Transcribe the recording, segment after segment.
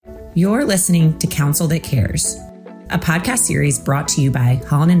You're listening to Counsel That Cares, a podcast series brought to you by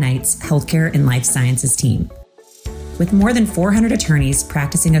Holland & Knight's Healthcare and Life Sciences team. With more than 400 attorneys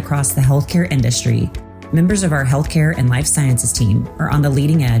practicing across the healthcare industry, members of our Healthcare and Life Sciences team are on the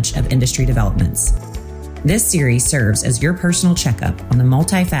leading edge of industry developments. This series serves as your personal checkup on the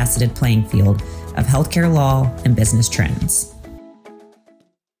multifaceted playing field of healthcare law and business trends.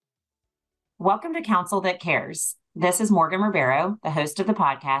 Welcome to Counsel That Cares. This is Morgan Ribeiro, the host of the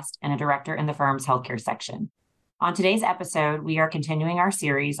podcast and a director in the firm's healthcare section. On today's episode, we are continuing our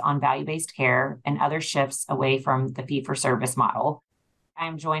series on value-based care and other shifts away from the fee-for-service model. I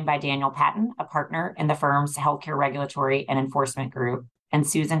am joined by Daniel Patten, a partner in the firm's healthcare regulatory and enforcement group, and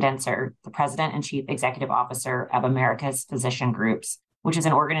Susan Dentzer, the president and chief executive officer of America's Physician Groups, which is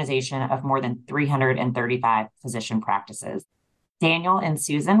an organization of more than 335 physician practices. Daniel and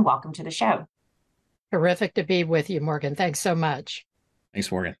Susan, welcome to the show. Terrific to be with you, Morgan. Thanks so much. Thanks,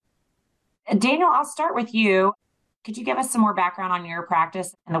 Morgan. Daniel, I'll start with you. Could you give us some more background on your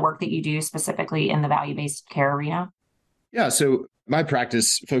practice and the work that you do specifically in the value-based care arena? Yeah, so my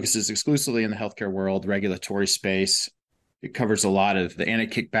practice focuses exclusively in the healthcare world, regulatory space. It covers a lot of the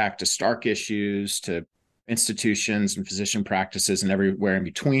anti-kickback to Stark issues, to institutions and physician practices and everywhere in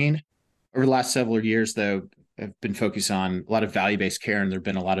between. Over the last several years, though, I've been focused on a lot of value-based care, and there have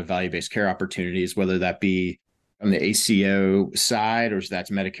been a lot of value-based care opportunities, whether that be on the ACO side or that's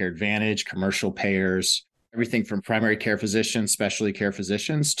Medicare Advantage, commercial payers, everything from primary care physicians, specialty care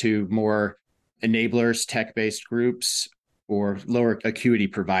physicians, to more enablers, tech-based groups, or lower acuity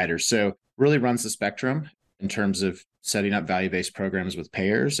providers. So really runs the spectrum in terms of setting up value-based programs with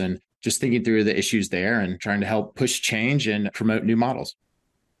payers and just thinking through the issues there and trying to help push change and promote new models.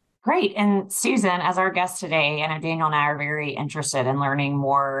 Great. And Susan, as our guest today, I know Daniel and I are very interested in learning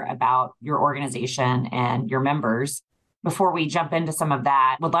more about your organization and your members. Before we jump into some of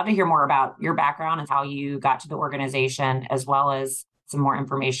that, would love to hear more about your background and how you got to the organization, as well as some more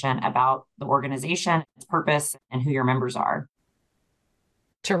information about the organization, its purpose, and who your members are.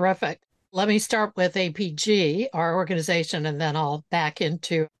 Terrific. Let me start with APG, our organization, and then I'll back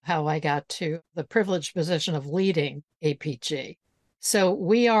into how I got to the privileged position of leading APG. So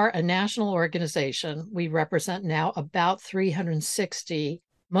we are a national organization. We represent now about 360,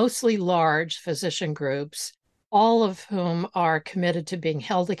 mostly large physician groups, all of whom are committed to being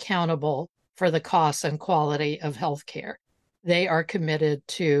held accountable for the costs and quality of healthcare. They are committed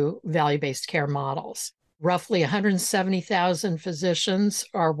to value-based care models. Roughly 170,000 physicians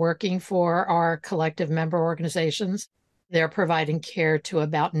are working for our collective member organizations. They're providing care to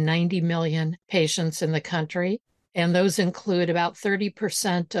about 90 million patients in the country. And those include about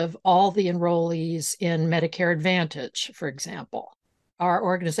 30% of all the enrollees in Medicare Advantage, for example. Our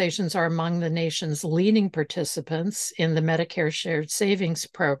organizations are among the nation's leading participants in the Medicare Shared Savings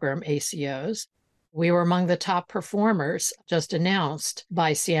Program, ACOs. We were among the top performers just announced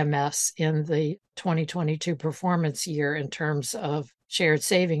by CMS in the 2022 performance year in terms of shared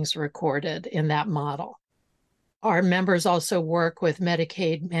savings recorded in that model. Our members also work with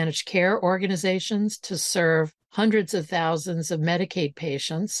Medicaid managed care organizations to serve hundreds of thousands of Medicaid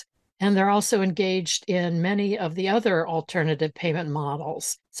patients, and they're also engaged in many of the other alternative payment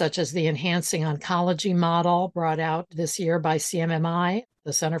models, such as the Enhancing Oncology model brought out this year by CMMI,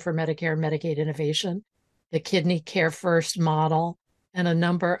 the Center for Medicare and Medicaid Innovation, the Kidney Care First model, and a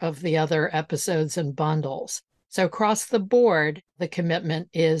number of the other episodes and bundles. So across the board, the commitment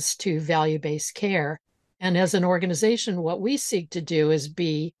is to value-based care. And as an organization, what we seek to do is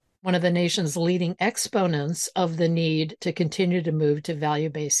be one of the nation's leading exponents of the need to continue to move to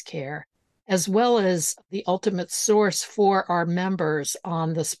value-based care, as well as the ultimate source for our members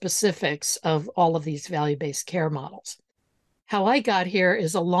on the specifics of all of these value-based care models. How I got here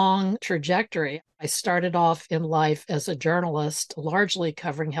is a long trajectory. I started off in life as a journalist, largely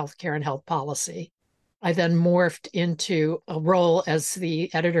covering healthcare and health policy. I then morphed into a role as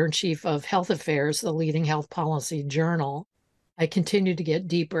the editor-in-chief of Health Affairs, the leading health policy journal. I continued to get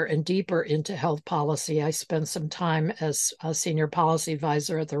deeper and deeper into health policy. I spent some time as a senior policy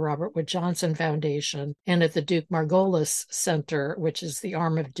advisor at the Robert Wood Johnson Foundation and at the Duke Margolis Center, which is the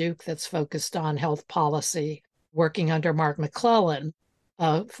arm of Duke that's focused on health policy, working under Mark McClellan,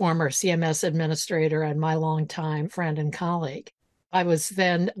 a former CMS administrator and my longtime friend and colleague. I was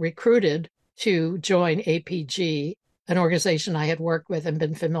then recruited to join APG, an organization I had worked with and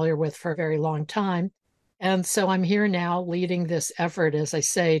been familiar with for a very long time. And so I'm here now leading this effort, as I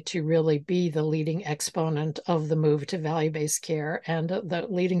say, to really be the leading exponent of the move to value-based care and the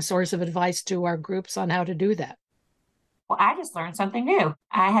leading source of advice to our groups on how to do that. Well, I just learned something new.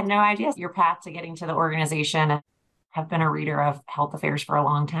 I had no idea your path to getting to the organization. have been a reader of health affairs for a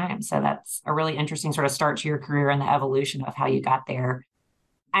long time. So that's a really interesting sort of start to your career and the evolution of how you got there.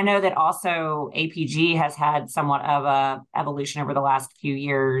 I know that also APG has had somewhat of a evolution over the last few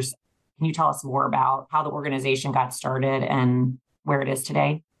years. Can you tell us more about how the organization got started and where it is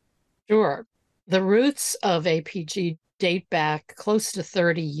today? Sure. The roots of APG date back close to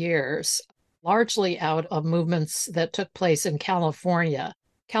 30 years, largely out of movements that took place in California.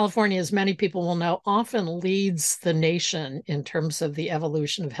 California, as many people will know, often leads the nation in terms of the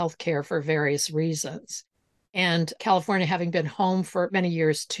evolution of healthcare for various reasons. And California, having been home for many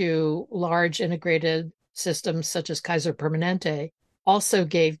years to large integrated systems such as Kaiser Permanente, also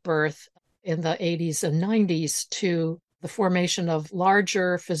gave birth in the 80s and 90s to the formation of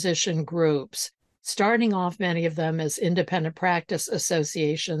larger physician groups, starting off many of them as independent practice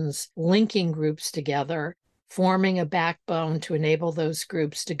associations, linking groups together, forming a backbone to enable those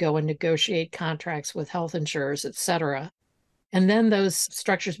groups to go and negotiate contracts with health insurers, et cetera. And then those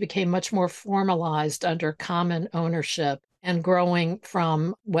structures became much more formalized under common ownership and growing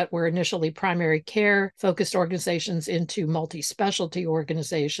from what were initially primary care focused organizations into multi-specialty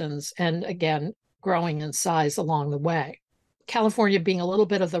organizations, and again, growing in size along the way. California being a little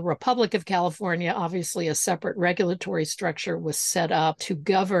bit of the Republic of California, obviously a separate regulatory structure was set up to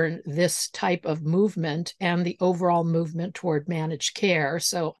govern this type of movement and the overall movement toward managed care.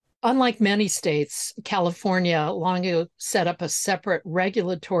 So unlike many states, California long ago set up a separate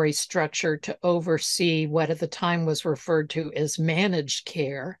regulatory structure to oversee what at the time was referred to as managed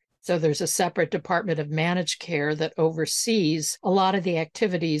care. So there's a separate Department of Managed Care that oversees a lot of the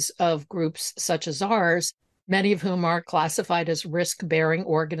activities of groups such as ours, many of whom are classified as risk-bearing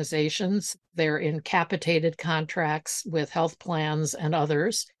organizations. They're in capitated contracts with health plans and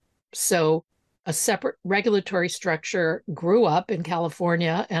others. So a separate regulatory structure grew up in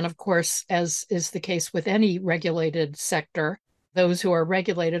California. And of course, as is the case with any regulated sector, those who are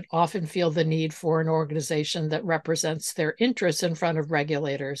regulated often feel the need for an organization that represents their interests in front of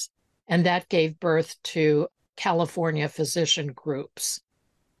regulators. And that gave birth to California physician groups.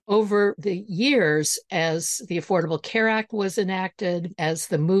 Over the years, as the Affordable Care Act was enacted, as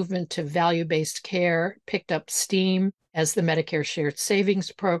the movement to value-based care picked up steam, as the Medicare Shared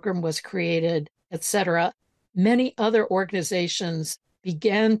Savings Program was created, et cetera, many other organizations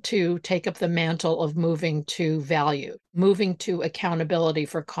began to take up the mantle of moving to value, moving to accountability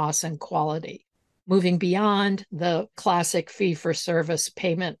for cost and quality, moving beyond the classic fee-for-service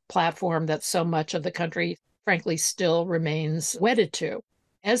payment platform that so much of the country, frankly, still remains wedded to.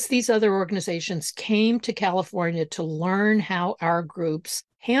 As these other organizations came to California to learn how our groups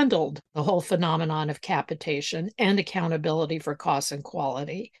handled the whole phenomenon of capitation and accountability for cost and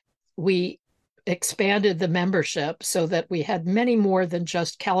quality, we expanded the membership so that we had many more than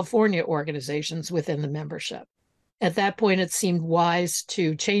just California organizations within the membership. At that point, it seemed wise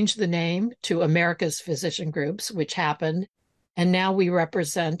to change the name to America's Physician Groups, which happened. And now we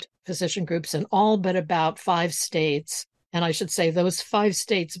represent physician groups in all but about 5 states. And I should say those 5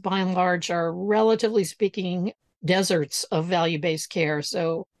 states, by and large, are relatively speaking deserts of value-based care.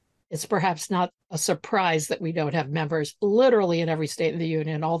 So it's perhaps not a surprise that we don't have members literally in every state of the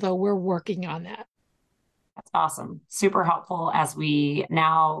union, although we're working on that. That's awesome. Super helpful as we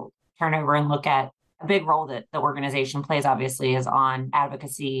now turn over and look at a big role that the organization plays, obviously, is on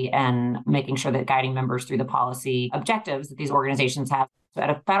advocacy and making sure that guiding members through the policy objectives that these organizations have. So at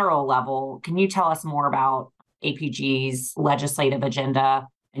a federal level, can you tell us more about APG's legislative agenda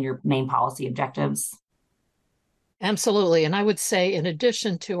and your main policy objectives? Absolutely. And I would say, in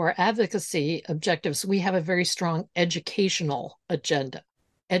addition to our advocacy objectives, we have a very strong educational agenda,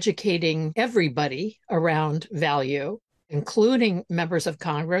 educating everybody around value, including members of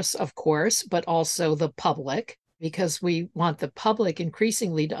Congress, of course, but also the public, because we want the public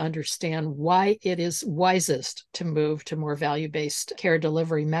increasingly to understand why it is wisest to move to more value-based care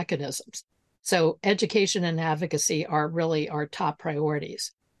delivery mechanisms. So education and advocacy are really our top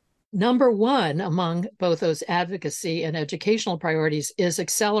priorities. Number one among both those advocacy and educational priorities is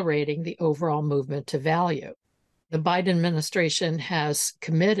accelerating the overall movement to value. The Biden administration has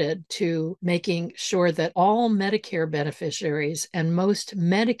committed to making sure that all Medicare beneficiaries and most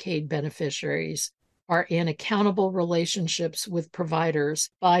Medicaid beneficiaries are in accountable relationships with providers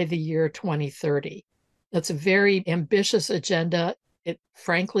by the year 2030. That's a very ambitious agenda. It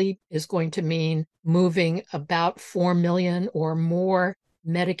frankly is going to mean moving about 4 million or more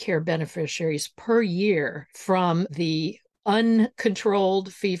Medicare beneficiaries per year from the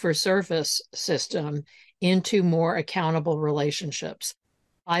uncontrolled fee-for-service system into more accountable relationships,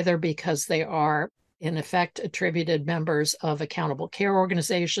 either because they are in effect attributed members of accountable care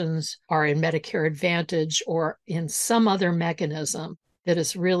organizations, are in Medicare Advantage, or in some other mechanism that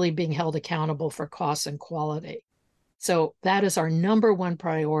is really being held accountable for cost and quality. So that is our number one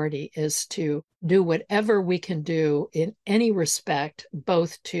priority, is to do whatever we can do in any respect,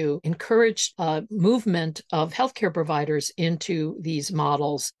 both to encourage movement of healthcare providers into these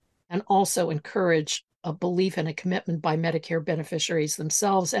models and also encourage a belief and a commitment by Medicare beneficiaries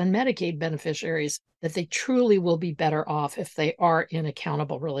themselves and Medicaid beneficiaries that they truly will be better off if they are in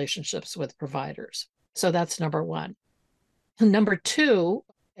accountable relationships with providers. So that's number one. And number two,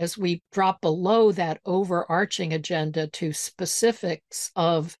 as we drop below that overarching agenda to specifics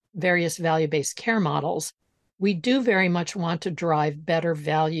of various value-based care models, we do very much want to drive better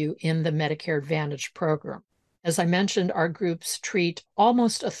value in the Medicare Advantage program. As I mentioned, our groups treat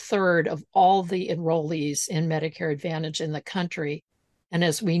almost a third of all the enrollees in Medicare Advantage in the country. And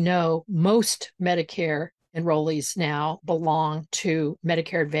as we know, most Medicare enrollees now belong to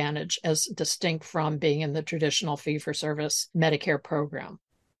Medicare Advantage as distinct from being in the traditional fee-for-service Medicare program.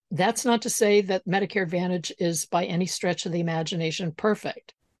 That's not to say that Medicare Advantage is by any stretch of the imagination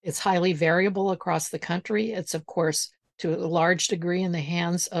perfect. It's highly variable across the country. It's, of course, to a large degree in the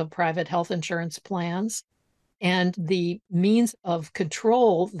hands of private health insurance plans. And the means of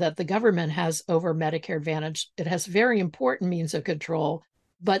control that the government has over Medicare Advantage, it has very important means of control,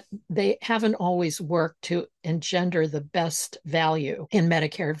 but they haven't always worked to engender the best value in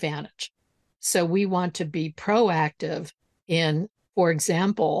Medicare Advantage. So we want to be proactive in, for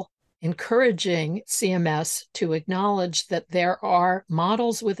example, encouraging CMS to acknowledge that there are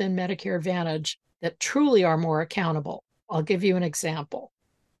models within Medicare Advantage that truly are more accountable. I'll give you an example.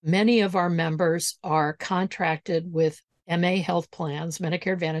 Many of our members are contracted with MA health plans,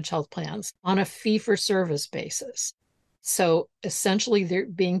 Medicare Advantage health plans, on a fee-for-service basis. So essentially, they're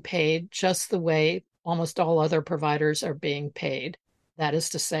being paid just the way almost all other providers are being paid. That is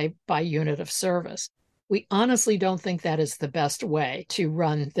to say, by unit of service. We honestly don't think that is the best way to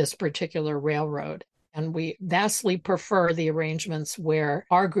run this particular railroad. And we vastly prefer the arrangements where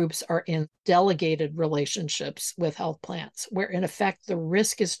our groups are in delegated relationships with health plans, where in effect the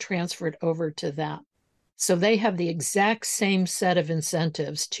risk is transferred over to them. So they have the exact same set of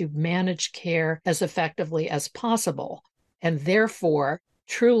incentives to manage care as effectively as possible, and therefore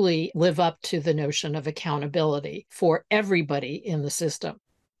truly live up to the notion of accountability for everybody in the system.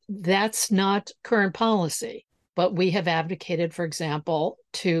 That's not current policy, but we have advocated, for example,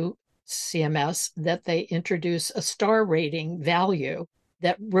 to CMS that they introduce a star rating value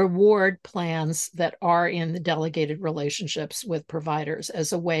that reward plans that are in the delegated relationships with providers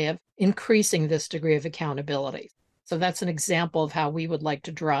as a way of increasing this degree of accountability. So that's an example of how we would like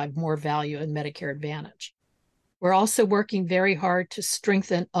to drive more value in Medicare Advantage. We're also working very hard to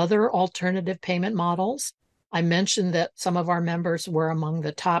strengthen other alternative payment models. I mentioned that some of our members were among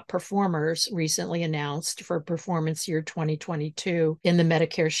the top performers recently announced for performance year 2022 in the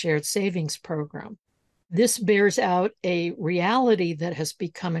Medicare Shared Savings Program. This bears out a reality that has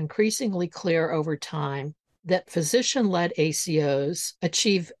become increasingly clear over time, that physician-led ACOs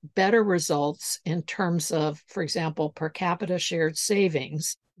achieve better results in terms of, for example, per capita shared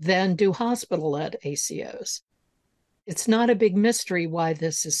savings than do hospital-led ACOs. It's not a big mystery why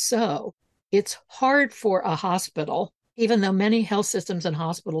this is so. It's hard for a hospital, even though many health systems and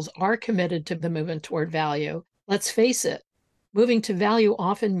hospitals are committed to the movement toward value. Let's face it, moving to value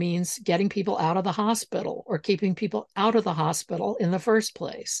often means getting people out of the hospital or keeping people out of the hospital in the first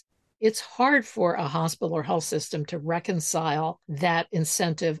place. It's hard for a hospital or health system to reconcile that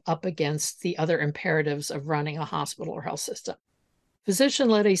incentive up against the other imperatives of running a hospital or health system.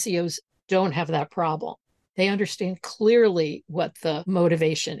 Physician-led ACOs don't have that problem. They understand clearly what the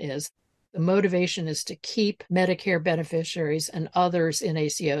motivation is. The motivation is to keep Medicare beneficiaries and others in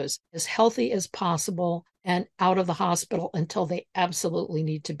ACOs as healthy as possible and out of the hospital until they absolutely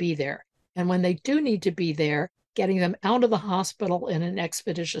need to be there. And when they do need to be there, getting them out of the hospital in an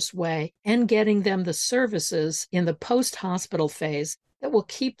expeditious way and getting them the services in the post-hospital phase that will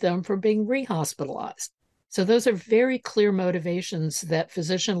keep them from being rehospitalized. So those are very clear motivations that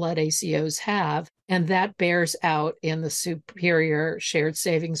physician-led ACOs have, and that bears out in the superior shared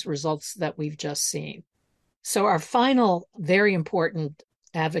savings results that we've just seen. So our final very important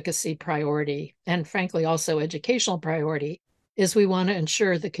advocacy priority, and frankly also educational priority, is we want to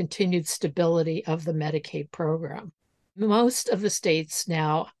ensure the continued stability of the Medicaid program. Most of the states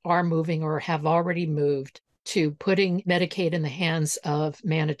now are moving or have already moved to putting Medicaid in the hands of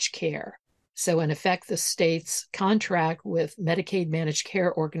managed care. So in effect, the states contract with Medicaid managed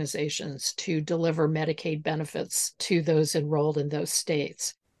care organizations to deliver Medicaid benefits to those enrolled in those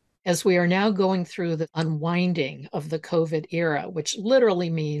states. As we are now going through the unwinding of the COVID era, which literally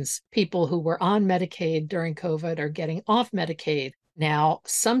means people who were on Medicaid during COVID are getting off Medicaid now,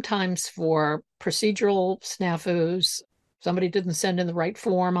 sometimes for procedural snafus, somebody didn't send in the right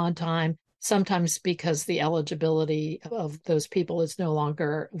form on time, sometimes because the eligibility of those people is no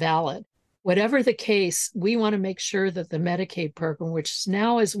longer valid. Whatever the case, we want to make sure that the Medicaid program, which is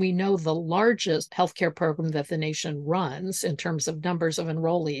now, as we know, the largest healthcare program that the nation runs in terms of numbers of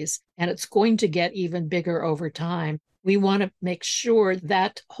enrollees, and it's going to get even bigger over time, we want to make sure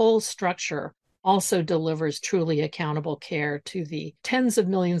that whole structure also delivers truly accountable care to the tens of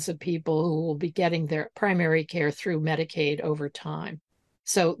millions of people who will be getting their primary care through Medicaid over time.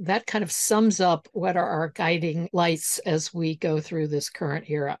 So that kind of sums up what are our guiding lights as we go through this current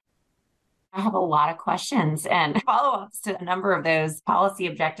era. I have a lot of questions and follow-ups to a number of those policy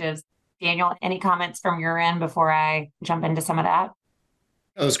objectives. Daniel, any comments from your end before I jump into some of that?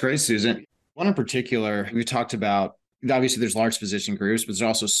 That was great, Susan. One in particular, we talked about, obviously there's large physician groups, but there's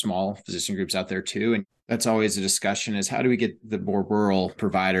also small physician groups out there too. And that's always a discussion is how do we get the more rural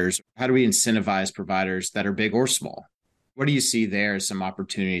providers? How do we incentivize providers that are big or small? What do you see there as some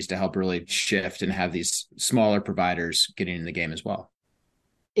opportunities to help really shift and have these smaller providers getting in the game as well?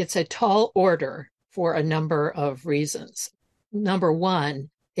 It's a tall order for a number of reasons. Number one,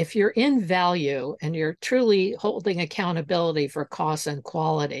 if you're in value and you're truly holding accountability for cost and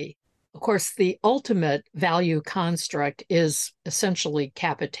quality, of course, the ultimate value construct is essentially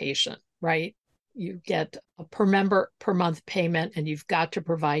capitation, right? You get a per member per month payment, and you've got to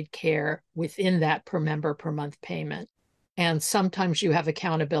provide care within that per member per month payment. And sometimes you have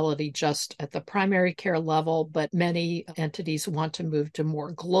accountability just at the primary care level, but many entities want to move to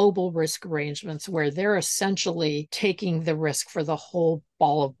more global risk arrangements where they're essentially taking the risk for the whole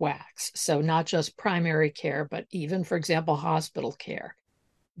ball of wax. So not just primary care, but even, for example, hospital care.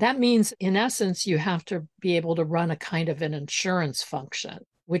 That means, in essence, you have to be able to run a kind of an insurance function,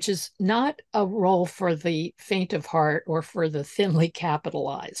 which is not a role for the faint of heart or for the thinly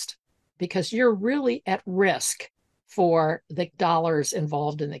capitalized, because you're really at risk for the dollars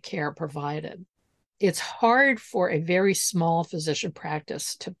involved in the care provided. It's hard for a very small physician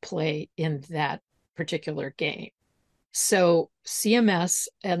practice to play in that particular game. So CMS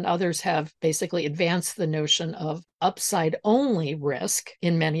and others have basically advanced the notion of upside-only risk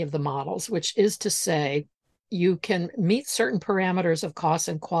in many of the models, which is to say you can meet certain parameters of cost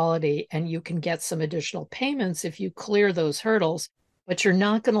and quality, and you can get some additional payments if you clear those hurdles, but you're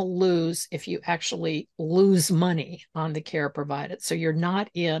not going to lose if you actually lose money on the care provided. So you're not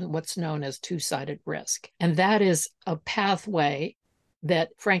in what's known as two-sided risk. And that is a pathway that,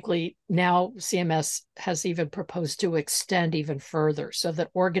 frankly, now CMS has even proposed to extend even further so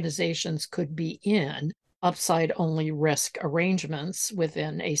that organizations could be in upside-only risk arrangements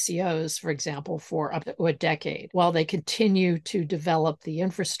within ACOs, for example, for up to a decade, while they continue to develop the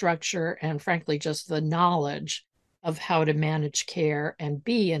infrastructure and, frankly, just the knowledge of how to manage care and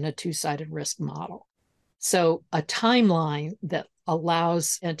be in a two-sided risk model. So a timeline that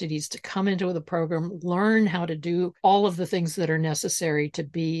allows entities to come into the program, learn how to do all of the things that are necessary to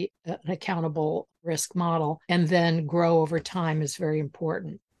be an accountable risk model, and then grow over time is very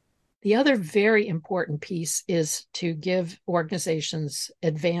important. The other very important piece is to give organizations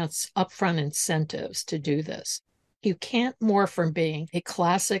advance upfront incentives to do this. You can't morph from being a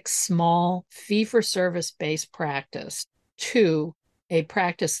classic small fee-for-service based practice to a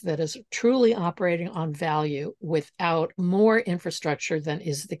practice that is truly operating on value without more infrastructure than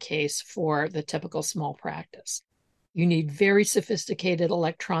is the case for the typical small practice. You need very sophisticated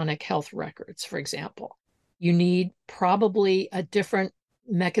electronic health records, for example. You need probably a different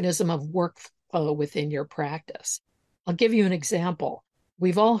mechanism of workflow within your practice. I'll give you an example.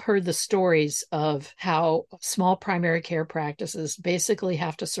 We've all heard the stories of how small primary care practices basically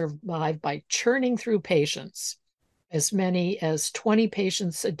have to survive by churning through patients, as many as 20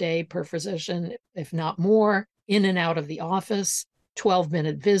 patients a day per physician, if not more, in and out of the office,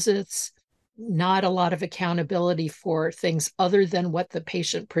 12-minute visits, not a lot of accountability for things other than what the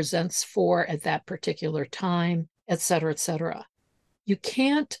patient presents for at that particular time, et cetera, et cetera. You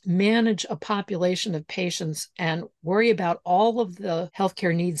can't manage a population of patients and worry about all of the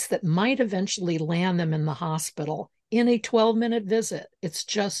healthcare needs that might eventually land them in the hospital in a 12-minute visit. It's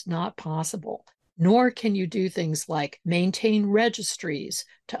just not possible. Nor can you do things like maintain registries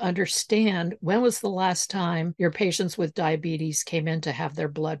to understand when was the last time your patients with diabetes came in to have their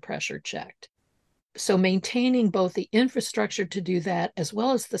blood pressure checked. So maintaining both the infrastructure to do that as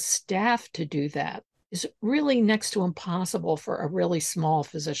well as the staff to do that is really next to impossible for a really small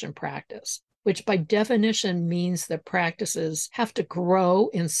physician practice. which by definition means that practices have to grow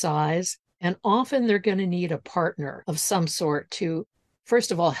in size, and often they're going to need a partner of some sort to,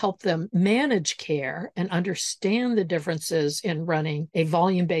 first of all, help them manage care and understand the differences in running a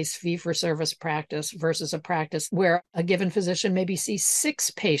volume-based fee-for-service practice versus a practice where a given physician maybe sees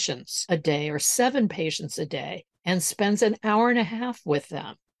 6 patients a day or 7 patients a day and spends an hour and a half with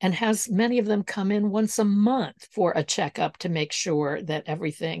them and has many of them come in once a month for a checkup to make sure that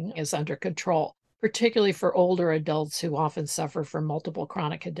everything is under control, particularly for older adults who often suffer from multiple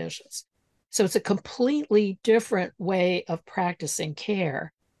chronic conditions. So it's a completely different way of practicing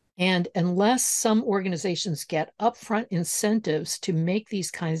care. And unless some organizations get upfront incentives to make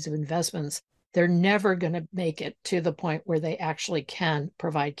these kinds of investments, they're never going to make it to the point where they actually can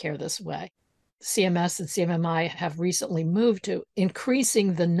provide care this way. CMS and CMMI have recently moved to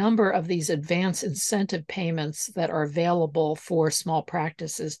increasing the number of these advance incentive payments that are available for small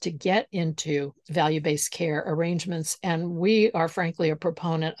practices to get into value-based care arrangements. And we are frankly a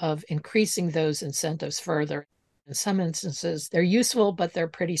proponent of increasing those incentives further. In some instances, they're useful, but they're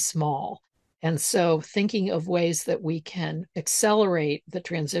pretty small. And so thinking of ways that we can accelerate the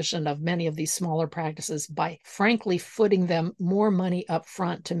transition of many of these smaller practices by frankly footing them more money up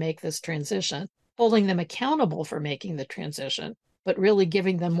front to make this transition, holding them accountable for making the transition, but really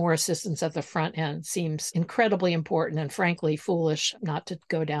giving them more assistance at the front end seems incredibly important and frankly foolish not to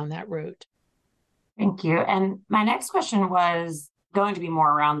go down that route. Thank you. And my next question was going to be more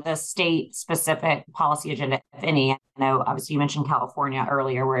around the state-specific policy agenda, if any. I know, obviously, you mentioned California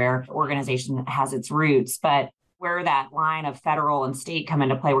earlier, where the organization has its roots, but where that line of federal and state come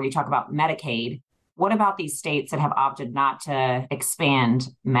into play, where you talk about Medicaid, what about these states that have opted not to expand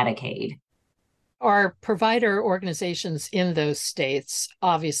Medicaid? Our provider organizations in those states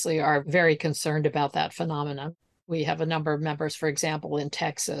obviously are very concerned about that phenomenon. We have a number of members, for example, in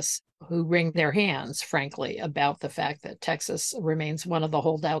Texas, who wring their hands, frankly, about the fact that Texas remains one of the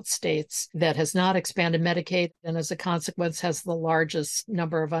holdout states that has not expanded Medicaid and as a consequence has the largest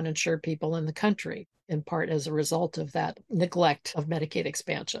number of uninsured people in the country, in part as a result of that neglect of Medicaid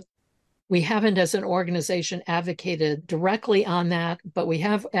expansion. We haven't, as an organization, advocated directly on that, but we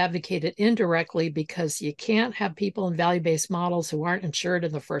have advocated indirectly because you can't have people in value-based models who aren't insured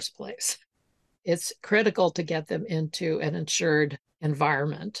in the first place. It's critical to get them into an insured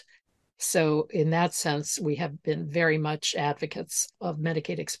environment. So in that sense, we have been very much advocates of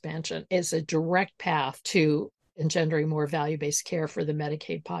Medicaid expansion as a direct path to engendering more value-based care for the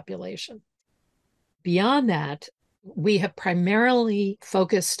Medicaid population. Beyond that, we have primarily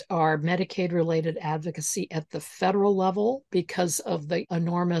focused our Medicaid-related advocacy at the federal level because of the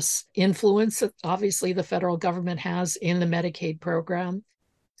enormous influence that obviously the federal government has in the Medicaid program.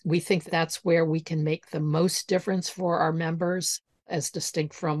 We think that's where we can make the most difference for our members, as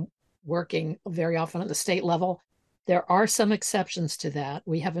distinct from working very often at the state level. There are some exceptions to that.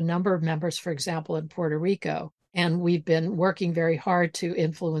 We have a number of members, for example, in Puerto Rico, and we've been working very hard to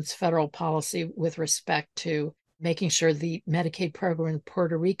influence federal policy with respect to making sure the Medicaid program in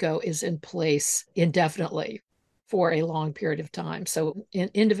Puerto Rico is in place indefinitely for a long period of time. So in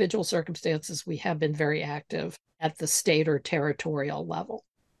individual circumstances, we have been very active at the state or territorial level.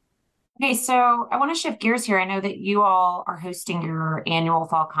 Okay, so I want to shift gears here. I know that you all are hosting your annual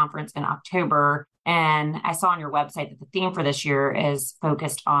fall conference in October, and I saw on your website that the theme for this year is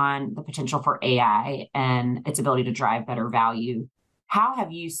focused on the potential for AI and its ability to drive better value. How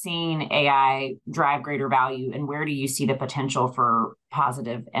have you seen AI drive greater value, and where do you see the potential for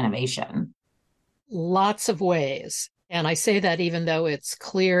positive innovation? Lots of ways. And I say that even though it's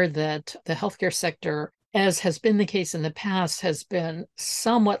clear that the healthcare sector, as has been the case in the past, has been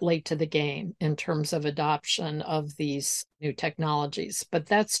somewhat late to the game in terms of adoption of these new technologies. But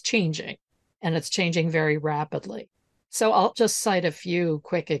that's changing, and it's changing very rapidly. So I'll just cite a few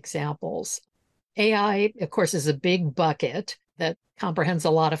quick examples. AI, of course, is a big bucket that comprehends a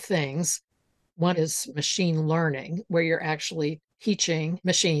lot of things. One is machine learning, where you're actually teaching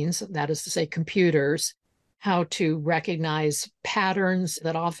machines, that is to say computers, how to recognize patterns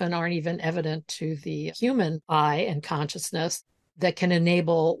that often aren't even evident to the human eye and consciousness that can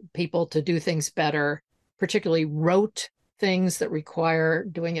enable people to do things better, particularly rote things that require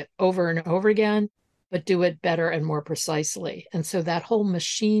doing it over and over again, but do it better and more precisely. And so that whole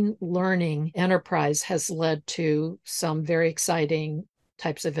machine learning enterprise has led to some very exciting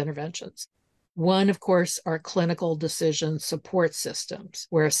types of interventions. One, of course, are clinical decision support systems,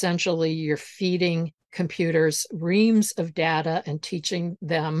 where essentially you're feeding computers reams of data and teaching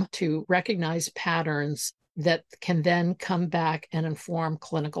them to recognize patterns that can then come back and inform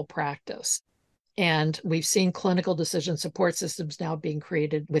clinical practice. And we've seen clinical decision support systems now being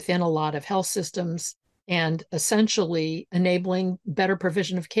created within a lot of health systems and essentially enabling better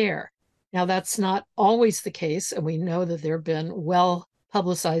provision of care. Now, that's not always the case. And we know that there have been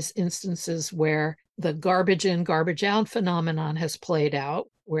well-publicized instances where the garbage in, garbage out phenomenon has played out.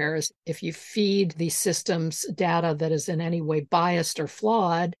 Whereas if you feed these systems data that is in any way biased or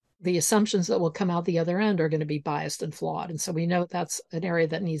flawed, the assumptions that will come out the other end are going to be biased and flawed. And so we know that's an area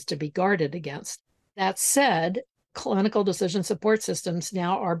that needs to be guarded against. That said, clinical decision support systems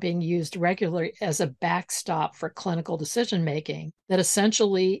now are being used regularly as a backstop for clinical decision making that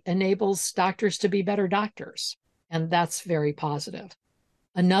essentially enables doctors to be better doctors. And that's very positive.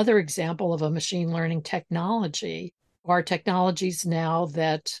 Another example of a machine learning technology are technologies now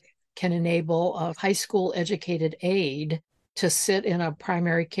that can enable a high school educated aide to sit in a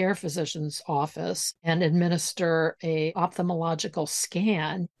primary care physician's office and administer an ophthalmological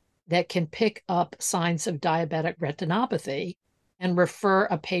scan that can pick up signs of diabetic retinopathy and refer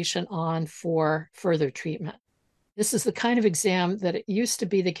a patient on for further treatment. This is the kind of exam that it used to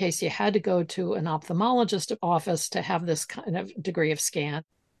be the case you had to go to an ophthalmologist office to have this kind of degree of scan.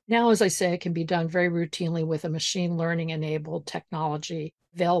 Now, as I say, it can be done very routinely with a machine learning enabled technology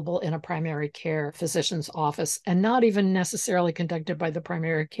available in a primary care physician's office and not even necessarily conducted by the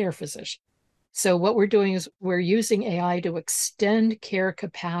primary care physician. So what we're doing is we're using AI to extend care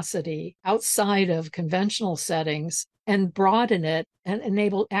capacity outside of conventional settings and broaden it and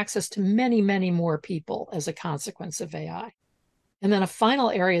enable access to many, many more people as a consequence of AI. And then a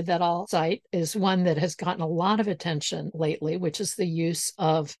final area that I'll cite is one that has gotten a lot of attention lately, which is the use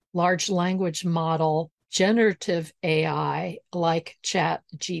of large language model generative AI like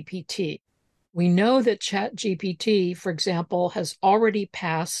ChatGPT. We know that ChatGPT, for example, has already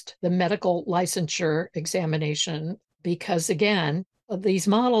passed the medical licensure examination because, again, these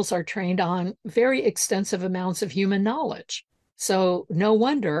models are trained on very extensive amounts of human knowledge. So no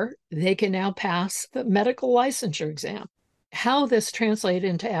wonder they can now pass the medical licensure exam. How this translates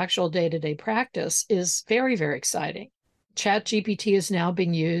into actual day-to-day practice is very, very exciting. ChatGPT is now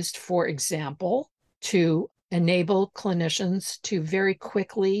being used, for example, to enable clinicians to very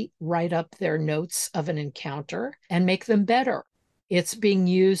quickly write up their notes of an encounter and make them better. It's being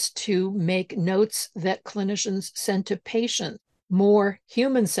used to make notes that clinicians send to patients more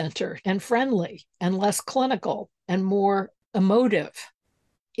human-centered and friendly and less clinical and more emotive.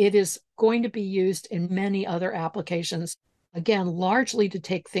 It is going to be used in many other applications, again, largely to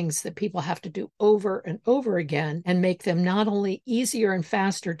take things that people have to do over and over again and make them not only easier and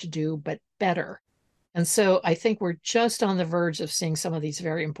faster to do, but better. And so I think we're just on the verge of seeing some of these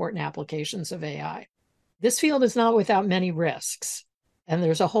very important applications of AI. This field is not without many risks. And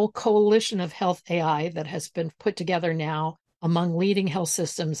there's a whole coalition of health AI that has been put together now among leading health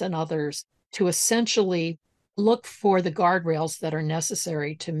systems and others to essentially look for the guardrails that are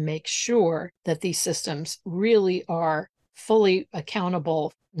necessary to make sure that these systems really are fully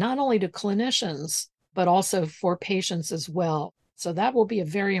accountable, not only to clinicians, but also for patients as well. So that will be a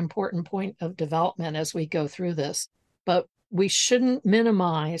very important point of development as we go through this. But we shouldn't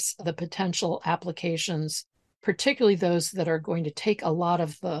minimize the potential applications, particularly those that are going to take a lot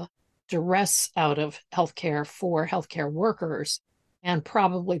of the duress out of healthcare for healthcare workers and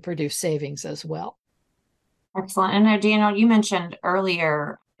probably produce savings as well. Excellent. And Daniel, you mentioned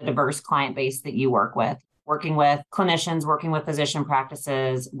earlier the diverse client base that you working with clinicians, working with physician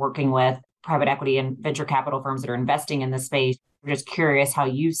practices, working with private equity and venture capital firms that are investing in this space. We're just curious how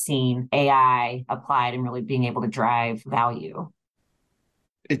you've seen AI applied and really being able to drive value.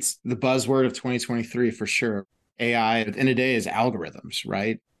 It's the buzzword of 2023 for sure. AI at the end of the day is algorithms,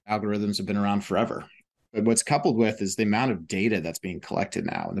 right? Algorithms have been around forever. But what's coupled with is the amount of data that's being collected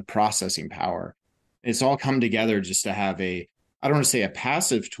now and the processing power. It's all come together just to have I don't want to say a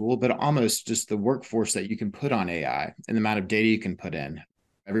passive tool, but almost just the workforce that you can put on AI and the amount of data you can put in.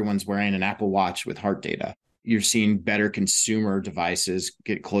 Everyone's wearing an Apple Watch with heart data. You're seeing better consumer devices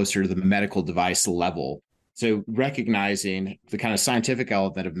get closer to the medical device level. So recognizing the kind of scientific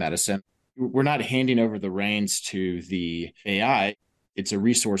element of medicine, we're not handing over the reins to the AI. It's a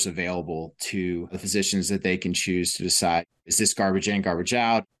resource available to the physicians that they can choose to decide, is this garbage in, garbage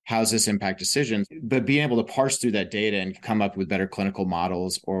out? How does this impact decisions? But being able to parse through that data and come up with better clinical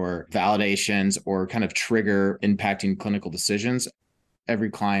models or validations or kind of trigger impacting clinical decisions. Every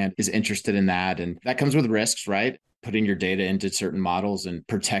client is interested in that. And that comes with risks, right? Putting your data into certain models and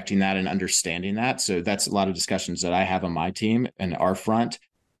protecting that and understanding that. So that's a lot of discussions that I have on my team and our front.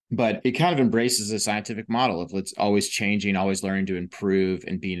 But it kind of embraces a scientific model of let's always changing, always learning to improve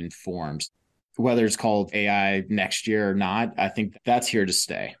and being informed. whether it's called AI next year or not, I think that's here to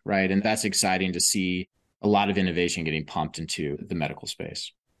stay, right? And that's exciting to see a lot of innovation getting pumped into the medical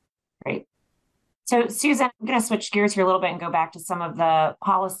space. Great. So, Susan, I'm going to switch gears here a little bit and go back to some of the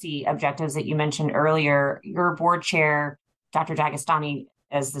policy objectives that you mentioned earlier. Your board chair, Dr. D'Agostani,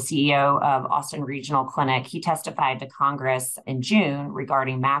 as the CEO of Austin Regional Clinic, he testified to Congress in June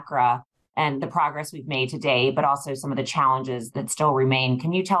regarding MACRA and the progress we've made today, but also some of the challenges that still remain.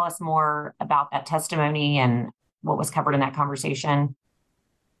 Can you tell us more about that testimony and what was covered in that conversation?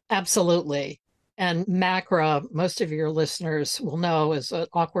 Absolutely. And MACRA, most of your listeners will know, is an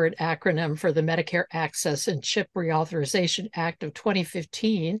awkward acronym for the Medicare Access and Chip Reauthorization Act of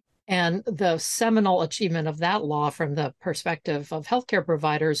 2015. And the seminal achievement of that law from the perspective of healthcare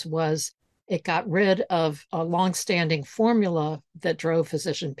providers was it got rid of a longstanding formula that drove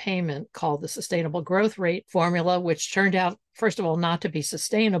physician payment called the sustainable growth rate formula, which turned out, first of all, not to be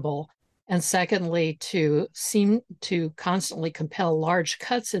sustainable. And secondly, to seem to constantly compel large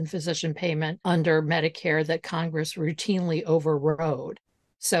cuts in physician payment under Medicare that Congress routinely overrode.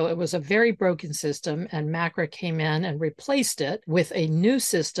 So it was a very broken system, and MACRA came in and replaced it with a new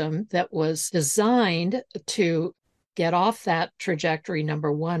system that was designed to get off that trajectory,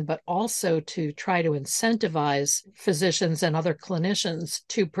 number one, but also to try to incentivize physicians and other clinicians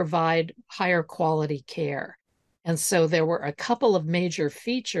to provide higher quality care. And so there were a couple of major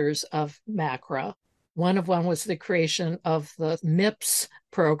features of MACRA. One of them was the creation of the MIPS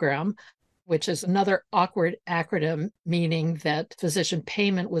program, which is another awkward acronym, meaning that physician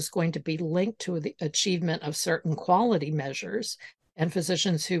payment was going to be linked to the achievement of certain quality measures, and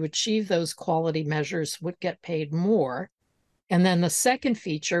physicians who achieve those quality measures would get paid more. And then the second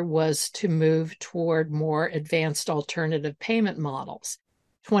feature was to move toward more advanced alternative payment models.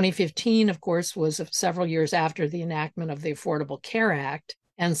 2015, of course, was several years after the enactment of the Affordable Care Act.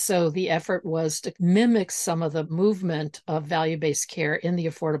 And so the effort was to mimic some of the movement of value-based care in the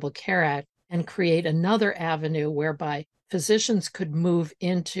Affordable Care Act and create another avenue whereby physicians could move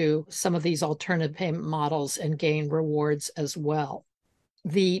into some of these alternative payment models and gain rewards as well.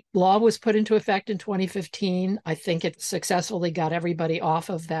 The law was put into effect in 2015. I think it successfully got everybody off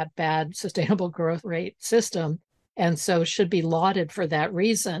of that bad sustainable growth rate system, and so should be lauded for that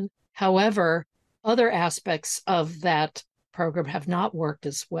reason. However, other aspects of that program have not worked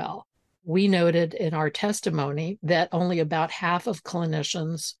as well. We noted in our testimony that only about half of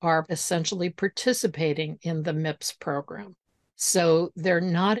clinicians are essentially participating in the MIPS program. So they're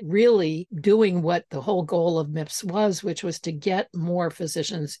not really doing what the whole goal of MIPS was, which was to get more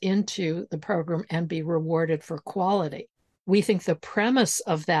physicians into the program and be rewarded for quality. We think the premise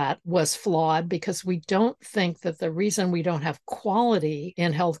of that was flawed because we don't think that the reason we don't have quality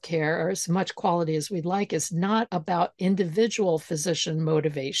in healthcare, or as much quality as we'd like, is not about individual physician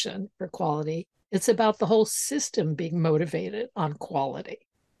motivation for quality. It's about the whole system being motivated on quality.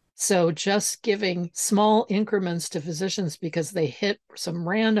 So just giving small increments to physicians because they hit some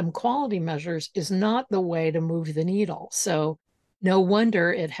random quality measures is not the way to move the needle. So no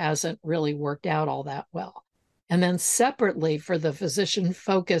wonder it hasn't really worked out all that well. And then separately for the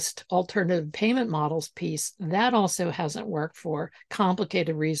physician-focused alternative payment models piece, that also hasn't worked for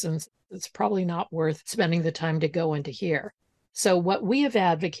complicated reasons. It's probably not worth spending the time to go into here. So what we have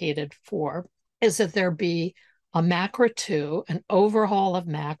advocated for is that there be a MACRA 2, an overhaul of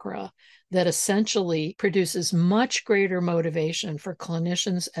MACRA that essentially produces much greater motivation for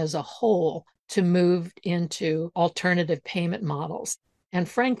clinicians as a whole to move into alternative payment models. And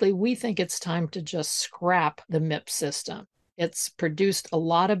frankly, we think it's time to just scrap the MIPS system. It's produced a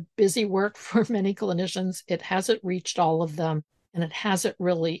lot of busy work for many clinicians. It hasn't reached all of them, and it hasn't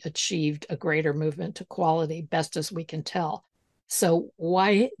really achieved a greater movement to quality, best as we can tell. So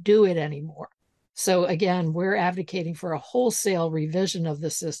why do it anymore? So again, we're advocating for a wholesale revision of the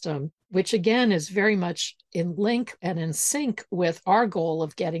system, which again is very much in link and in sync with our goal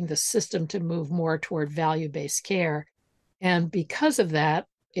of getting the system to move more toward value-based care. And because of that,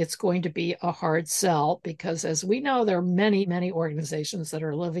 it's going to be a hard sell because, as we know, there are many, many organizations that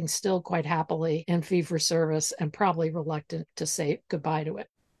are living still quite happily in fee-for-service and probably reluctant to say goodbye to it.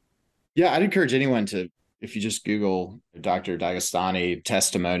 Yeah, I'd encourage anyone to, if you just Google Dr. D'Agostani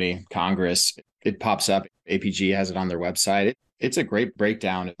testimony, Congress, it pops up. APG has it on their website. It's a great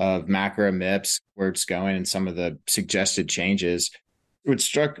breakdown of MACRA, MIPS, where it's going, and some of the suggested changes. What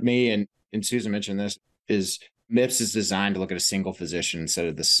struck me, and Susan mentioned this, is MIPS is designed to look at a single physician instead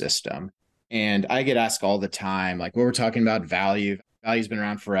of the system. And I get asked all the time, like when we're talking about value, value's been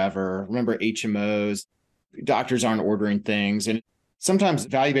around forever. Remember HMOs, doctors aren't ordering things. And sometimes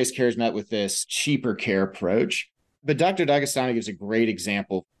value-based care is met with this cheaper care approach. But Dr. D'Agostani gives a great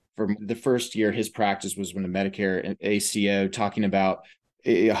example For the first year, his practice was when the Medicare ACO talking about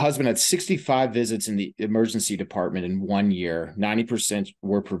a husband had 65 visits in the emergency department in 1 year. 90%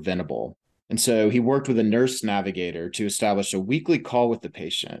 were preventable. And so he worked with a nurse navigator to establish a weekly call with the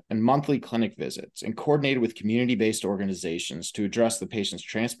patient and monthly clinic visits, and coordinated with community-based organizations to address the patient's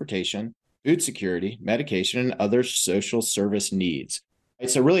transportation, food security, medication, and other social service needs.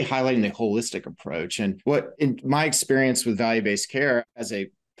 So really highlighting the holistic approach. And what, in my experience with value-based care as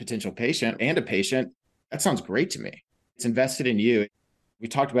a potential patient and a patient, that sounds great to me. It's invested in you. We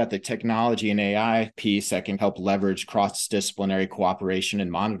talked about the technology and AI piece that can help leverage cross-disciplinary cooperation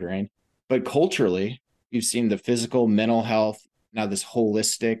and monitoring. But culturally, you've seen the physical, mental health, now this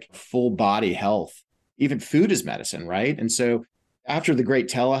holistic, full body health. Even food is medicine, right? And so after the great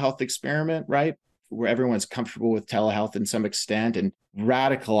telehealth experiment, right, where everyone's comfortable with telehealth in some extent and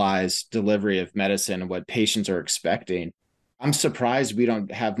radicalized delivery of medicine and what patients are expecting, I'm surprised we don't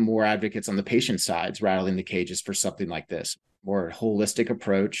have more advocates on the patient sides rattling the cages for something like this, more holistic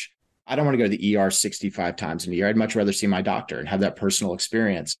approach. I don't want to go to the ER 65 times in a year. I'd much rather see my doctor and have that personal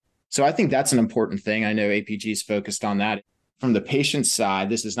experience. So I think that's an important thing. I know APG is focused on that. From the patient side,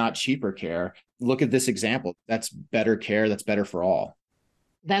 this is not cheaper care. Look at this example. That's better care. That's better for all.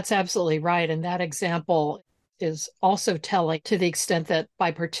 That's absolutely right. And that example is also telling to the extent that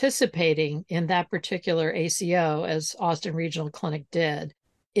by participating in that particular ACO, as Austin Regional Clinic did,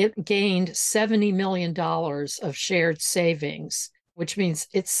 it gained $70 million of shared savings, which means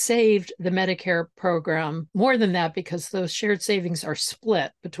it saved the Medicare program more than that, because those shared savings are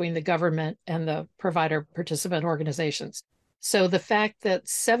split between the government and the provider participant organizations. So the fact that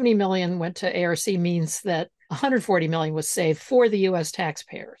 70 million went to ARC means that 140 million was saved for the U.S.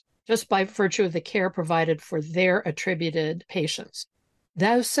 taxpayers, just by virtue of the care provided for their attributed patients.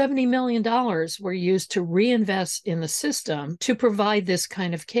 Those $70 million were used to reinvest in the system to provide this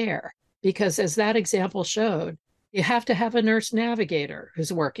kind of care. Because as that example showed, you have to have a nurse navigator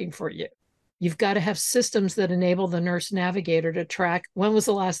who's working for you. You've got to have systems that enable the nurse navigator to track when was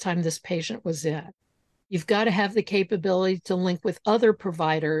the last time this patient was in. You've got to have the capability to link with other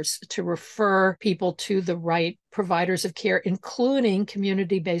providers to refer people to the right providers of care, including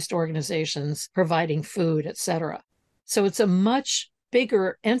community-based organizations providing food, et cetera. So it's a much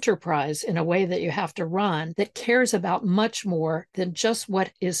bigger enterprise in a way that you have to run that cares about much more than just what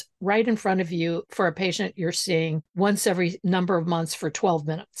is right in front of you for a patient you're seeing once every number of months for 12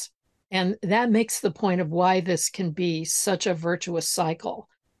 minutes. And that makes the point of why this can be such a virtuous cycle.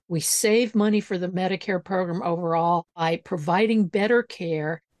 We save money for the Medicare program overall by providing better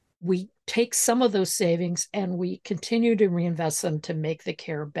care. We take some of those savings and we continue to reinvest them to make the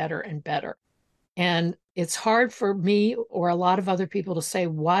care better and better. And it's hard for me or a lot of other people to say,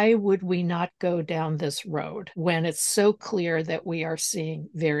 why would we not go down this road when it's so clear that we are seeing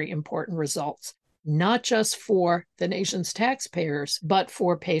very important results, not just for the nation's taxpayers, but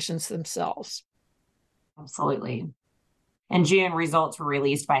for patients themselves. Absolutely. In June, results were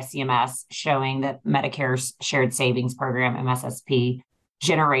released by CMS showing that Medicare's Shared Savings Program, MSSP,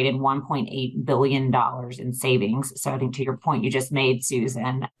 generated $1.8 billion in savings. So I think to your point you just made,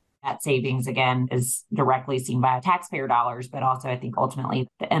 Susan, that savings, again, is directly seen by taxpayer dollars, but also I think ultimately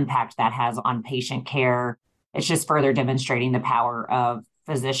the impact that has on patient care. It's just further demonstrating the power of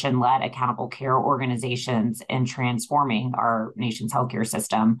physician-led accountable care organizations in transforming our nation's healthcare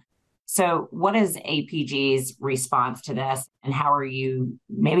system. So what is APG's response to this, and how are you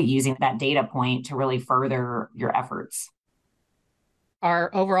maybe using that data point to really further your efforts?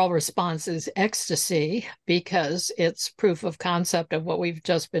 Our overall response is ecstasy, because it's proof of concept of what we've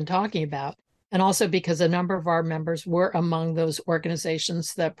just been talking about. And also because a number of our members were among those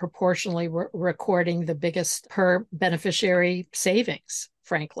organizations that proportionally were recording the biggest per beneficiary savings,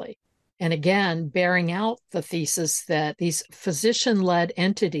 frankly. And again, bearing out the thesis that these physician-led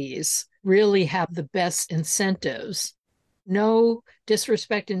entities really have the best incentives. No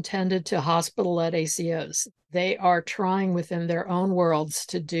disrespect intended to hospital-led ACOs. They are trying within their own worlds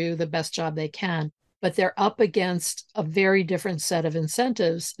to do the best job they can, but they're up against a very different set of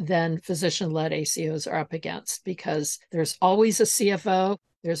incentives than physician-led ACOs are up against, because there's always a CFO,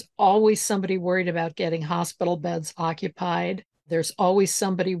 there's always somebody worried about getting hospital beds occupied. There's always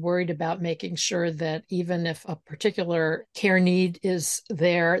somebody worried about making sure that even if a particular care need is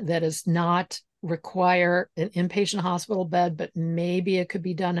there that is not require an inpatient hospital bed, but maybe it could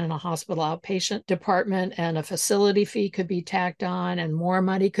be done in a hospital outpatient department and a facility fee could be tacked on and more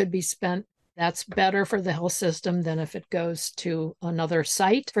money could be spent. That's better for the health system than if it goes to another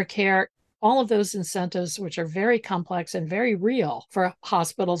site for care. All of those incentives, which are very complex and very real for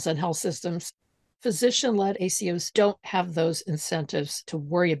hospitals and health systems, physician-led ACOs don't have those incentives to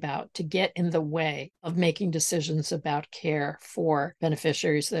worry about, to get in the way of making decisions about care for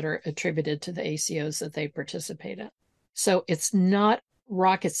beneficiaries that are attributed to the ACOs that they participate in. So it's not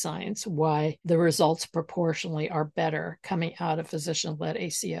rocket science why the results proportionally are better coming out of physician-led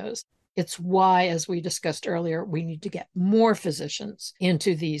ACOs. It's why, as we discussed earlier, we need to get more physicians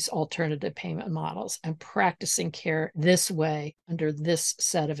into these alternative payment models and practicing care this way under this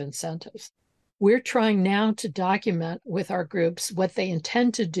set of incentives. We're trying now to document with our groups what they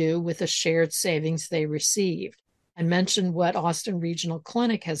intend to do with the shared savings they received. I mentioned what Austin Regional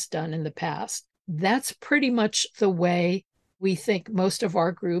Clinic has done in the past. That's pretty much the way we think most of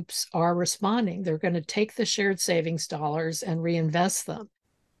our groups are responding. They're going to take the shared savings dollars and reinvest them.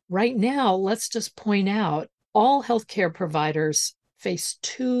 Right now, let's just point out all healthcare providers face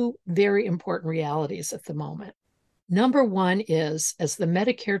two very important realities at the moment. Number one is, as the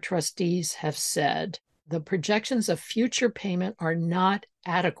Medicare trustees have said, the projections of future payment are not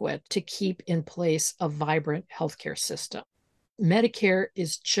adequate to keep in place a vibrant healthcare system. Medicare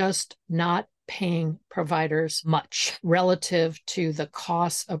is just not paying providers much relative to the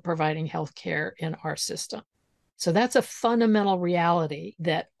costs of providing healthcare in our system. So that's a fundamental reality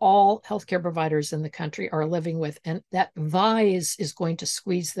that all healthcare providers in the country are living with, and that vise is going to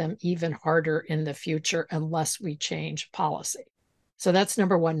squeeze them even harder in the future unless we change policy. So that's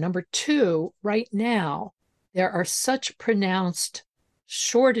number one. Number two, right now, there are such pronounced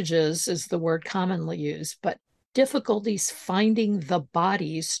shortages, is the word commonly used, but difficulties finding the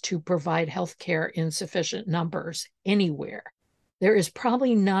bodies to provide healthcare in sufficient numbers anywhere. There is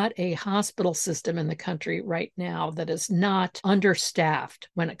probably not a hospital system in the country right now that is not understaffed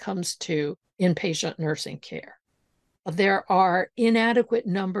when it comes to inpatient nursing care. There are inadequate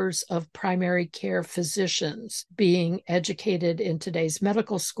numbers of primary care physicians being educated in today's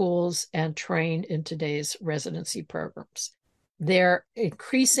medical schools and trained in today's residency programs. There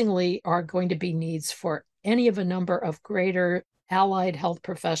increasingly are going to be needs for any of a number of greater allied health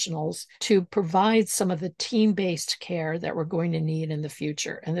professionals to provide some of the team-based care that we're going to need in the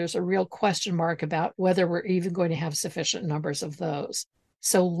future. And there's a real question mark about whether we're even going to have sufficient numbers of those.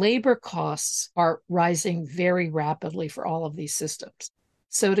 So labor costs are rising very rapidly for all of these systems.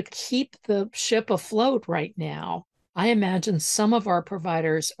 So to keep the ship afloat right now, I imagine some of our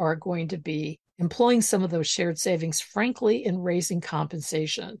providers are going to be employing some of those shared savings, frankly, in raising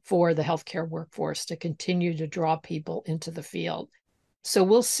compensation for the healthcare workforce to continue to draw people into the field. So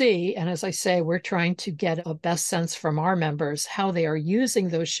we'll see. And as I say, we're trying to get a best sense from our members how they are using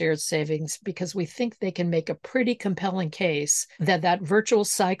those shared savings, because we think they can make a pretty compelling case that that virtual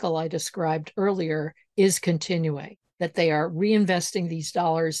cycle I described earlier is continuing, that they are reinvesting these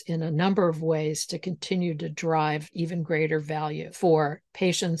dollars in a number of ways to continue to drive even greater value for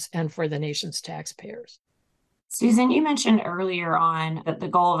patients and for the nation's taxpayers. Susan, you mentioned earlier on that the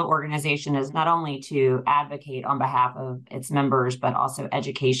goal of the organization is not only to advocate on behalf of its members, but also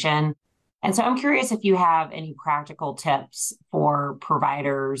education. And so I'm curious if you have any practical tips for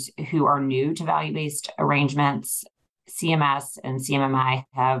providers who are new to value-based arrangements. CMS and CMMI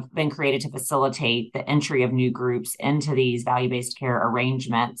have been created to facilitate the entry of new groups into these value-based care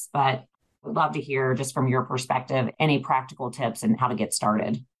arrangements, but would love to hear just from your perspective, any practical tips and how to get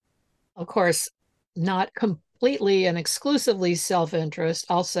started. Of course, not completely and exclusively self-interest.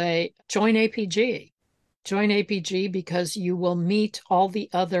 I'll say join APG. Join APG because you will meet all the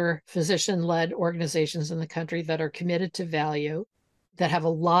other physician-led organizations in the country that are committed to value, that have a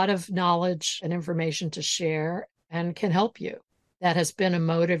lot of knowledge and information to share and can help you. That has been a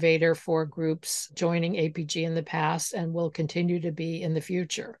motivator for groups joining APG in the past and will continue to be in the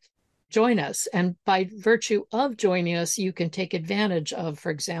future. Join us. And by virtue of joining us, you can take advantage of, for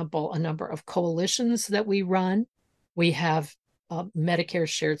example, a number of coalitions that we run. We have a Medicare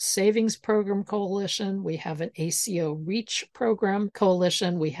Shared Savings Program coalition. We have an ACO REACH program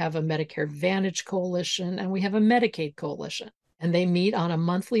coalition. We have a Medicare Advantage coalition, and we have a Medicaid coalition. And they meet on a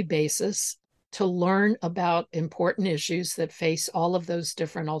monthly basis to learn about important issues that face all of those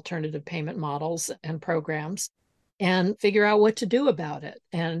different alternative payment models and programs and figure out what to do about it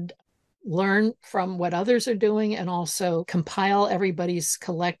and learn from what others are doing and also compile everybody's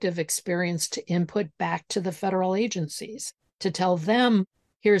collective experience to input back to the federal agencies to tell them,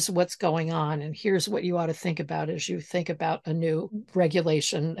 here's what's going on and here's what you ought to think about as you think about a new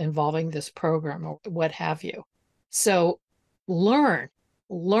regulation involving this program or what have you. So learn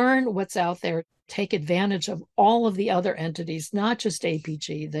what's out there, take advantage of all of the other entities, not just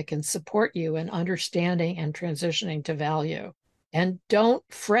APG, that can support you in understanding and transitioning to value. And don't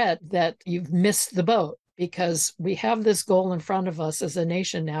fret that you've missed the boat. because we have this goal in front of us as a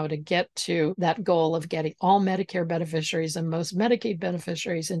nation now to get to that goal of getting all Medicare beneficiaries and most Medicaid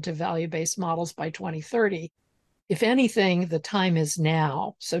beneficiaries into value-based models by 2030. If anything, the time is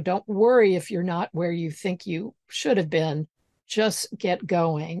now. So don't worry if you're not where you think you should have been. Just get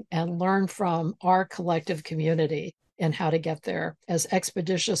going and learn from our collective community and how to get there as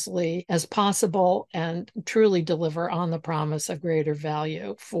expeditiously as possible and truly deliver on the promise of greater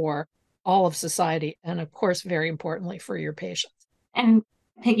value for all of society. And of course, very importantly, for your patients. And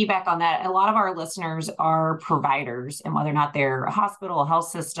piggyback on that, a lot of our listeners are providers, and whether or not they're a hospital, health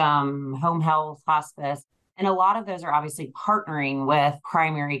system, home health, hospice, and a lot of those are obviously partnering with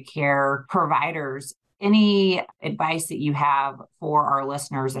primary care providers. Any advice that you have for our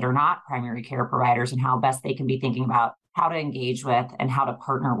listeners that are not primary care providers and how best they can be thinking about how to engage with and how to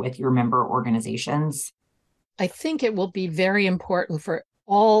partner with your member organizations? I think it will be very important for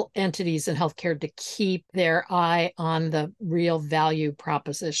all entities in healthcare to keep their eye on the real value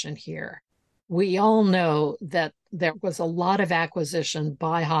proposition here. We all know that there was a lot of acquisition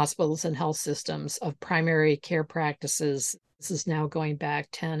by hospitals and health systems of primary care practices. This is now going back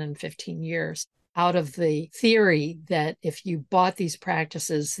 10 and 15 years, out of the theory that if you bought these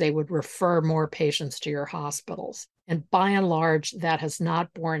practices, they would refer more patients to your hospitals. And by and large, that has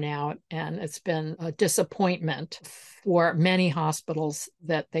not borne out. And it's been a disappointment for many hospitals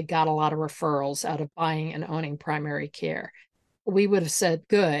that they got a lot of referrals out of buying and owning primary care. We would have said,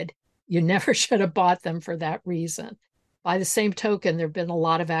 good, you never should have bought them for that reason. By the same token, there have been a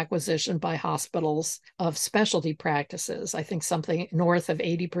lot of acquisition by hospitals of specialty practices. I think something north of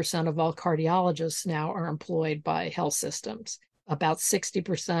 80% of all cardiologists now are employed by health systems. About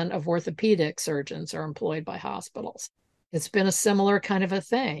 60% of orthopedic surgeons are employed by hospitals. It's been a similar kind of a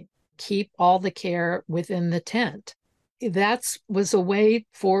thing. Keep all the care within the tent. That was a way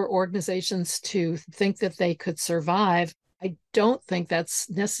for organizations to think that they could survive. I don't think that's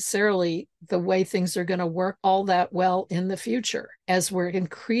necessarily the way things are going to work all that well in the future. As we're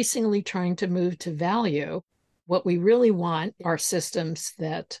increasingly trying to move to value, what we really want are systems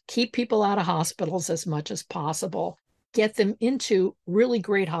that keep people out of hospitals as much as possible, get them into really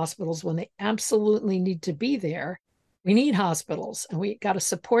great hospitals when they absolutely need to be there. We need hospitals, and we got to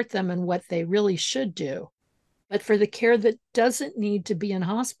support them in what they really should do. But for the care that doesn't need to be in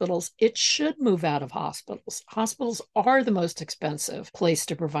hospitals, it should move out of hospitals. Hospitals are the most expensive place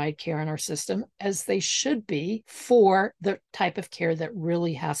to provide care in our system, as they should be for the type of care that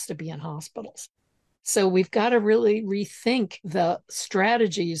really has to be in hospitals. So we've got to really rethink the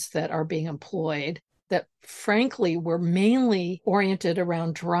strategies that are being employed that frankly were mainly oriented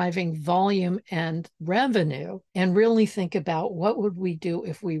around driving volume and revenue, and really think about what would we do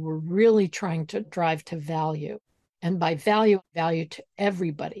if we were really trying to drive to value. And by value to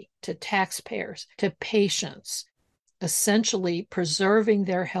everybody, to taxpayers, to patients, essentially preserving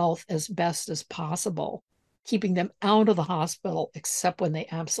their health as best as possible, keeping them out of the hospital except when they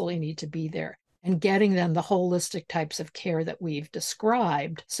absolutely need to be there, and getting them the holistic types of care that we've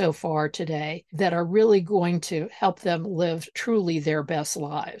described so far today that are really going to help them live truly their best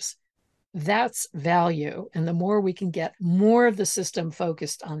lives. That's value. And the more we can get more of the system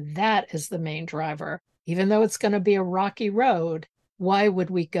focused on that as the main driver, even though it's going to be a rocky road, why would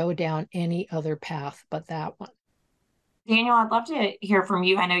we go down any other path but that one? Daniel, I'd love to hear from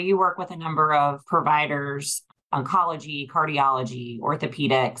you. I know you work with a number of providers, oncology, cardiology,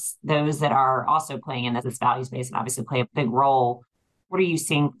 orthopedics, those that are also playing in this value space and obviously play a big role. What are you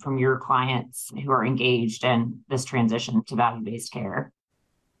seeing from your clients who are engaged in this transition to value-based care?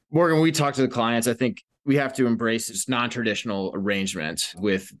 Morgan, when we talk to the clients, I think we have to embrace this non-traditional arrangement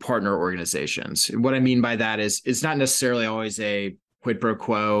with partner organizations. And what I mean by that is it's not necessarily always a quid pro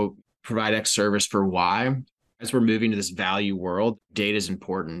quo, provide X service for Y. As we're moving to this value world, data is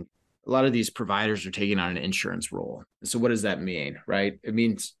important. A lot of these providers are taking on an insurance role. So what does that mean, right? It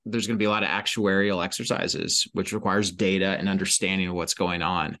means there's going to be a lot of actuarial exercises, which requires data and understanding of what's going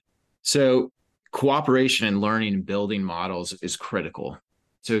on. So cooperation and learning and building models is critical.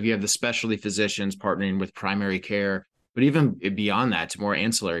 So if you have the specialty physicians partnering with primary care, but even beyond that to more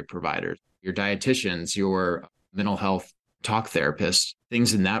ancillary providers, your dietitians, your mental health talk therapists,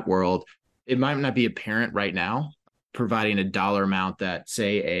 things in that world, it might not be apparent right now, providing a dollar amount that,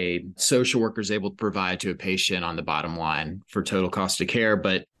 say, a social worker is able to provide to a patient on the bottom line for total cost of care.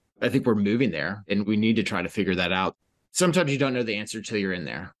 But I think we're moving there, and we need to try to figure that out. Sometimes you don't know the answer till you're in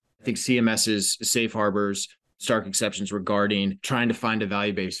there. I think CMS's safe harbors, stark exceptions regarding trying to find a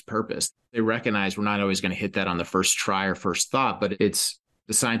value-based purpose. They recognize we're not always going to hit that on the first try or first thought, but it's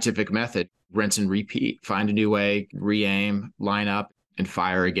the scientific method, rinse and repeat, find a new way, re-aim, line up, and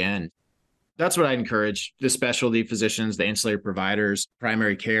fire again. That's what I encourage the specialty physicians, the ancillary providers,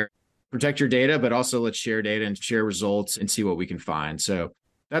 primary care. Protect your data, but also let's share data and share results and see what we can find. So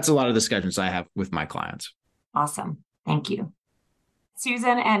that's a lot of discussions I have with my clients. Awesome. Thank you.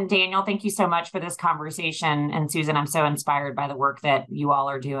 Susan and Daniel, thank you so much for this conversation. And Susan, I'm so inspired by the work that you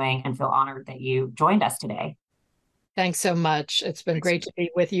all are doing and feel honored that you joined us today. Thanks so much. It's been great to be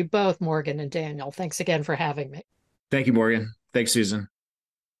with you both, Morgan and Daniel. Thanks again for having me. Thank you, Morgan. Thanks, Susan.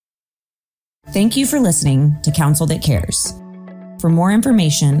 Thank you for listening to Counsel That Cares. For more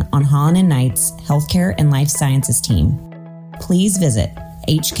information on Holland & Knight's Healthcare and Life Sciences team, please visit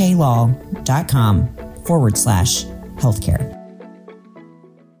hklaw.com/healthcare.